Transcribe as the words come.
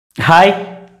Hi,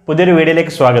 പുതിയൊരു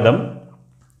വീഡിയോയിലേക്ക് സ്വാഗതം.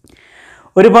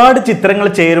 ഒരുപാട് ചിത്രങ്ങൾ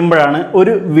ചേരുമ്പോഴാണ്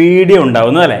ഒരു വീഡിയോ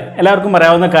ഉണ്ടാവുന്നത് അല്ലേ? എല്ലാവർക്കും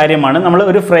അറിയാവുന്ന കാര്യമാണ്. നമ്മൾ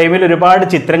ഒരു ഫ്രെയിമിൽ ഒരുപാട്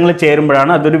ചിത്രങ്ങൾ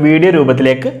ചേരുമ്പോഴാണ് അതൊരു വീഡിയോ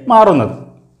രൂപത്തിലേക്ക് മാറുന്നത്.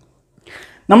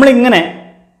 നമ്മളിങ്ങനെ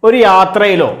ഒരു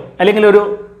യാത്രയിലോ അല്ലെങ്കിൽ ഒരു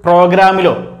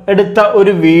പ്രോഗ്രാമിലോ എടുത്ത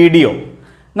ഒരു വീഡിയോ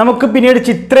നമുക്ക് പിന്നീട്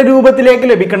ചിത്രരൂപത്തിലേക്ക്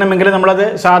ലഭിക്കണമെങ്കിൽ നമ്മളത്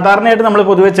സാധാരണയായിട്ട് നമ്മൾ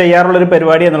പൊതുവെ ചെയ്യാറുള്ളൊരു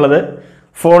പരിപാടി എന്നുള്ളത്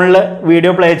ഫോണിൽ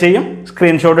വീഡിയോ പ്ലേ ചെയ്യും,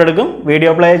 സ്ക്രീൻഷോട്ട് എടുക്കും,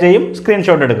 വീഡിയോ പ്ലേ ചെയ്യും,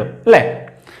 സ്ക്രീൻഷോട്ട് എടുക്കും അല്ലേ?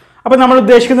 അപ്പോൾ നമ്മൾ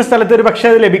ഉദ്ദേശിക്കുന്ന സ്ഥലത്ത് ഒരു പക്ഷേ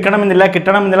അത് ലഭിക്കണമെന്നില്ല,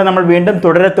 കിട്ടണമെന്നില്ല, നമ്മൾ വീണ്ടും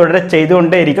തുടരെ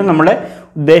ചെയ്തുകൊണ്ടേയിരിക്കും. നമ്മളെ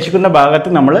ഉദ്ദേശിക്കുന്ന ഭാഗത്ത്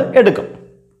നമ്മൾ എടുക്കും.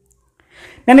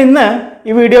 ഞാൻ ഇന്ന്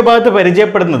ഈ വീഡിയോ ഭാഗത്ത്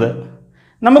പരിചയപ്പെടുന്നത്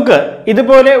നമുക്ക്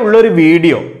ഇതുപോലെ ഉള്ളൊരു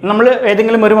വീഡിയോ, നമ്മൾ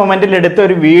ഏതെങ്കിലും ഒരു മൊമെൻറ്റിൽ എടുത്ത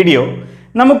ഒരു വീഡിയോ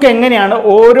നമുക്ക് എങ്ങനെയാണ്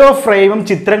ഓരോ ഫ്രെയിമും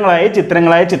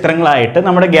ചിത്രങ്ങളായിട്ട്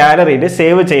നമ്മുടെ ഗാലറിയിൽ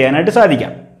സേവ് ചെയ്യാനായിട്ട്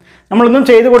സാധിക്കാം. നമ്മളൊന്നും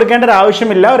ചെയ്തു കൊടുക്കേണ്ട ഒരു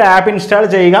ആവശ്യമില്ല. ഒരു ആപ്പ് ഇൻസ്റ്റാൾ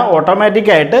ചെയ്യുക,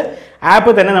 ഓട്ടോമാറ്റിക്കായിട്ട്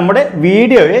ആപ്പ് തന്നെ നമ്മുടെ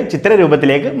വീഡിയോയെ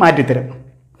ചിത്രരൂപത്തിലേക്ക് മാറ്റിത്തരും.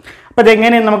 അപ്പോൾ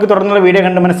അതെങ്ങനെയാണ് നമുക്ക് തുടർന്നുള്ള വീഡിയോ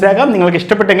കണ്ട് മനസ്സിലാക്കാം. നിങ്ങൾക്ക്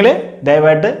ഇഷ്ടപ്പെട്ടെങ്കിൽ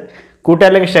ദയവായിട്ട്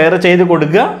കൂട്ടുകാരിലേക്ക് ഷെയർ ചെയ്ത്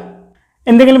കൊടുക്കുക.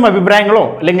 എന്തെങ്കിലും അഭിപ്രായങ്ങളോ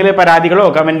അല്ലെങ്കിൽ പരാതികളോ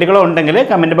കമൻറ്റുകളോ ഉണ്ടെങ്കിൽ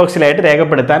കമൻറ്റ് ബോക്സിലായിട്ട്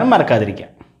രേഖപ്പെടുത്താനും മറക്കാതിരിക്കുക.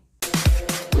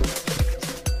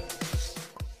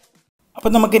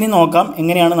 അപ്പോൾ നമുക്കിനി നോക്കാം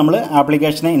എങ്ങനെയാണ് നമ്മൾ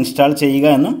ആപ്ലിക്കേഷനെ ഇൻസ്റ്റാൾ ചെയ്യുക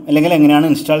എന്നും അല്ലെങ്കിൽ എങ്ങനെയാണ്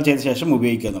ഇൻസ്റ്റാൾ ചെയ്ത ശേഷം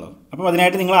ഉപയോഗിക്കുക എന്നുള്ളത്. അപ്പോൾ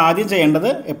അതിനായിട്ട് നിങ്ങൾ ആദ്യം ചെയ്യേണ്ടത്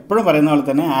എപ്പോഴും പറയുന്ന പോലെ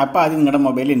തന്നെ ആപ്പ് ആദ്യം നിങ്ങളുടെ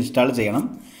മൊബൈലിൽ ഇൻസ്റ്റാൾ ചെയ്യണം.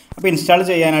 അപ്പോൾ ഇൻസ്റ്റാൾ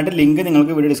ചെയ്യാനായിട്ട് ലിങ്ക്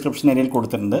നിങ്ങൾക്ക് വീഡിയോ ഡിസ്ക്രിപ്ഷൻ ഏരിയയിൽ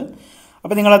കൊടുത്തിട്ടുണ്ട്.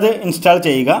 അപ്പോൾ നിങ്ങളത് ഇൻസ്റ്റാൾ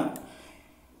ചെയ്യുക.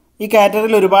 ഈ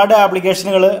കാറ്റഗറിയിൽ ഒരുപാട്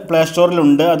ആപ്ലിക്കേഷനുകൾ പ്ലേ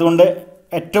സ്റ്റോറിലുണ്ട്. അതുകൊണ്ട്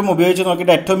ഏറ്റവും ഉപയോഗിച്ച്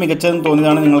നോക്കിയിട്ട് ഏറ്റവും മികച്ചതെന്ന്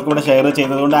തോന്നിയതാണ് നിങ്ങൾക്കിവിടെ ഷെയർ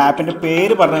ചെയ്തതുകൊണ്ട് ആപ്പിൻ്റെ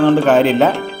പേര് പറഞ്ഞതുകൊണ്ട് കാര്യമില്ല,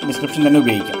 ഡിസ്ക്രിപ്ഷൻ തന്നെ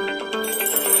ഉപയോഗിക്കാം.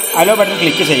 അലോ ബട്ടൺ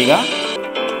ക്ലിക്ക് ചെയ്യുക,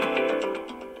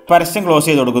 പരസ്യം ക്ലോസ്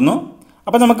ചെയ്ത് കൊടുക്കുന്നു.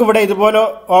 അപ്പോൾ നമുക്കിവിടെ ഇതുപോലെ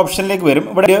ഓപ്ഷനിലേക്ക് വരും.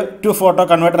 ഇവിടെ ടു ഫോട്ടോ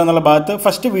കൺവേർട്ടർ എന്നുള്ള ഭാഗത്ത്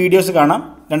ഫസ്റ്റ് വീഡിയോസ് കാണാം,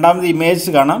 രണ്ടാമത്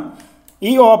ഇമേജസ് കാണാം.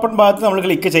 ഈ ഓപ്പൺ ഭാഗത്ത് നമ്മൾ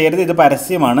ക്ലിക്ക് ചെയ്യരുത്, ഇത്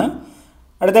പരസ്യമാണ്.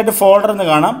 അടുത്തായിട്ട് ഫോൾഡർ എന്ന്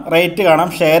കാണാം, റേറ്റ്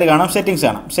കാണാം, ഷെയർ കാണാം, സെറ്റിംഗ്സ്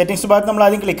കാണാം. സെറ്റിംഗ്സ് ഭാഗത്ത് നമ്മൾ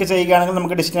ആദ്യം ക്ലിക്ക് ചെയ്യുകയാണെങ്കിൽ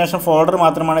നമുക്ക് ഡെസ്റ്റിനേഷൻ ഫോൾഡർ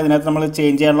മാത്രമാണ് ഇതിനകത്ത് നമ്മൾ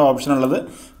ചേഞ്ച് ചെയ്യാനുള്ള ഓപ്ഷൻ ഉള്ളത്,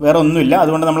 വേറെ ഒന്നുമില്ല.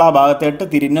 അതുകൊണ്ട് നമ്മൾ ആ ഭാഗത്തായിട്ട്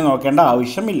തിരിഞ്ഞ് നോക്കേണ്ട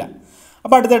ആവശ്യമില്ല.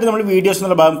 അപ്പോൾ അടുത്തായിട്ട് നമ്മൾ വീഡിയോസ്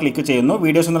എന്നുള്ള ഭാഗം ക്ലിക്ക് ചെയ്യുന്നു.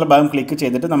 വീഡിയോസ് എന്നുള്ള ഭാഗം ക്ലിക്ക്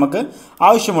ചെയ്തിട്ട് നമുക്ക്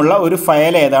ആവശ്യമുള്ള ഒരു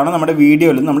ഫയൽ ഏതാണോ നമ്മുടെ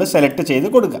വീഡിയോയിൽ നമ്മൾ സെലക്ട് ചെയ്ത്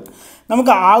കൊടുക്കുക.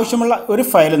 നമുക്ക് ആവശ്യമുള്ള ഒരു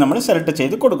ഫയൽ നമ്മൾ സെലക്ട്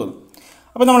ചെയ്ത് കൊടുക്കുന്നു.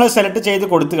 അപ്പോൾ നമ്മൾ സെലക്ട് ചെയ്ത്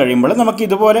കൊടുത്തു കഴിയുമ്പോൾ നമുക്ക്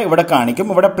ഇതുപോലെ ഇവിടെ കാണിക്കും.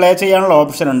 ഇവിടെ പ്ലേ ചെയ്യാനുള്ള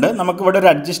ഓപ്ഷൻ ഉണ്ട്. നമുക്ക് ഇവിടെ ഒരു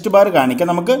അഡ്ജസ്റ്റ് ബാർ കാണിക്കാം.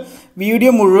 നമുക്ക്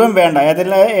വീഡിയോ മുഴുവൻ വേണ്ട,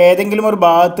 ഏതെങ്കിലും ഒരു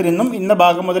ഭാഗത്ത് നിന്നും ഇന്ന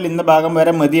ഭാഗം മുതൽ ഇന്ന ഭാഗം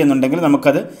വരെ മതി എന്നുണ്ടെങ്കിൽ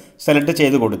നമുക്കത് സെലക്ട്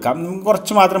ചെയ്ത് കൊടുക്കാം.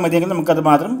 കുറച്ച് മാത്രം മതിയെങ്കിൽ നമുക്കത്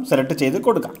മാത്രം സെലക്ട് ചെയ്ത്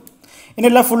കൊടുക്കാം.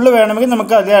 ഇനിയെല്ലാം ഫുള്ള് വേണമെങ്കിൽ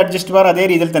നമുക്ക് അതേ അഡ്ജസ്റ്റ് ബാർ അതേ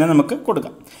രീതിയിൽ തന്നെ നമുക്ക്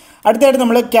കൊടുക്കാം. അടുത്തായിട്ട്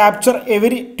നമ്മൾ ക്യാപ്ചർ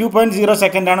എവരി 2.0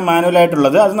 സെക്കൻഡാണ്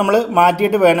മാനുവലായിട്ടുള്ളത്. അത് നമ്മൾ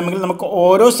മാറ്റിയിട്ട് വേണമെങ്കിൽ നമുക്ക്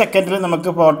ഓരോ സെക്കൻഡിലും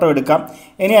നമുക്ക് ഫോട്ടോ എടുക്കാം.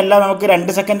 ഇനിയല്ല നമുക്ക്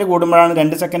 2 സെക്കൻഡ് കൂടുമ്പോഴാണ്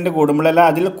 2 സെക്കൻഡ് കൂടുമ്പോഴല്ല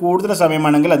അതിൽ കൂടുതൽ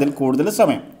സമയമാണെങ്കിൽ അതിൽ കൂടുതൽ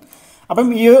സമയം.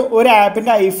 അപ്പം ഈ ഒരു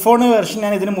ആപ്പിൻ്റെ ഐഫോൺ വെർഷൻ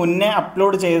ഞാൻ ഇതിന് മുന്നേ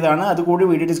അപ്ലോഡ് ചെയ്തതാണ്. അതുകൂടി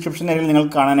വീഡിയോ ഡിസ്ക്രിപ്ഷൻ ഏരിയയിൽ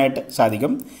നിങ്ങൾക്ക് കാണാനായിട്ട്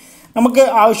സാധിക്കും. നമുക്ക്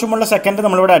ആവശ്യമുള്ള സെക്കൻഡ്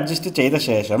നമ്മളിവിടെ അഡ്ജസ്റ്റ് ചെയ്ത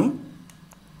ശേഷം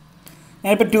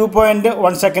ഞാനിപ്പോൾ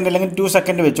 2.1 സെക്കൻഡ് അല്ലെങ്കിൽ 2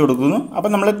 സെക്കൻഡ് വെച്ച് കൊടുക്കുന്നു. അപ്പോൾ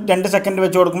നമ്മൾ 2 സെക്കൻഡ്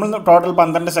വെച്ച് കൊടുക്കുമ്പോൾ ടോട്ടൽ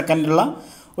 12 സെക്കൻഡുള്ള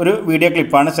ഒരു വീഡിയോ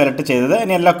ക്ലിപ്പാണ് സെലക്ട് ചെയ്തത്.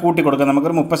 ഇനി എല്ലാം കൂട്ടി കൊടുക്കുക,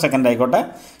 നമുക്കൊരു 30 സെക്കൻഡ് ആയിക്കോട്ടെ.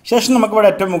 ശേഷം നമുക്കിവിടെ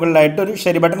ഏറ്റവും മുകളിലായിട്ട് ഒരു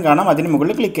ശരി ബട്ടൺ കാണാം, അതിന്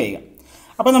മുകളിൽ ക്ലിക്ക് ചെയ്യുക.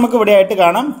 അപ്പോൾ നമുക്ക് ഇവിടെ ആയിട്ട്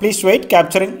കാണാം please wait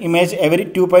capturing image every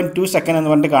 2.2 second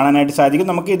എന്ന് പറഞ്ഞിട്ട് കാണാനായിട്ട് സാധിക്കും.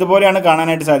 നമുക്ക് ഇതുപോലെയാണ്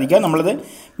കാണാനായിട്ട് സാധിക്കുക. നമ്മളത്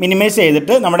മിനിമൈസ്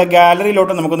ചെയ്തിട്ട് നമ്മുടെ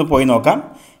ഗാലറിയിലോട്ട് നമുക്കൊന്ന് പോയി നോക്കാം.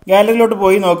 ഗാലറിയിലോട്ട്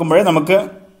പോയി നോക്കുമ്പോഴേ നമുക്ക്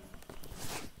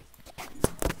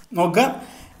നോക്കുക,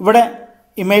 ഇവിടെ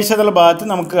ഇമേജ് എന്നുള്ള ഭാഗത്ത്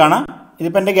നമുക്ക് കാണാം.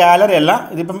 ഇതിപ്പോൾ എൻ്റെ ഗാലറി അല്ല,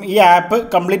 ഇതിപ്പം ഈ ആപ്പ്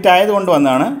കംപ്ലീറ്റ് ആയതുകൊണ്ട്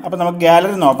വന്നതാണ്. അപ്പോൾ നമുക്ക്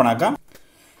ഗാലറി ഒന്ന് ഓപ്പൺ ആക്കാം.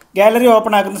 ഗാലറി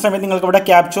ഓപ്പൺ ആക്കുന്ന സമയത്ത് നിങ്ങൾക്ക് ഇവിടെ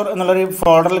ക്യാപ്ചർ എന്നുള്ളൊരു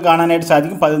ഫോൾഡറിൽ കാണാനായിട്ട്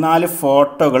സാധിക്കും 14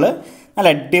 ഫോട്ടോകൾ നല്ല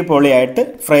അടിപൊളിയായിട്ട്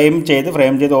ഫ്രെയിം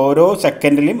ചെയ്ത് ഓരോ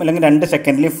സെക്കൻഡിലും അല്ലെങ്കിൽ 2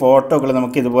 സെക്കൻഡിലും ഫോട്ടോകൾ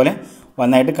നമുക്ക് ഇതുപോലെ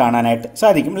വന്നായിട്ട് കാണാനായിട്ട്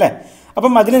സാധിക്കും അല്ലേ?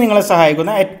 അപ്പം അതിന് നിങ്ങളെ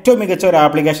സഹായിക്കുന്ന ഏറ്റവും മികച്ച ഒരു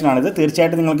ആപ്ലിക്കേഷനാണിത്.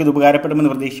 തീർച്ചയായിട്ടും നിങ്ങൾക്ക് ഇത്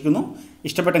ഉപകാരപ്പെടുമെന്ന് പ്രതീക്ഷിക്കുന്നു.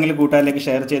 ഇഷ്ടപ്പെട്ടെങ്കിൽ കൂട്ടുകാരിലേക്ക്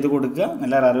ഷെയർ ചെയ്ത് കൊടുക്കുക.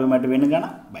 നല്ല അറിവുമായിട്ട് വീണ്ടും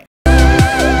കാണാം. ബൈ.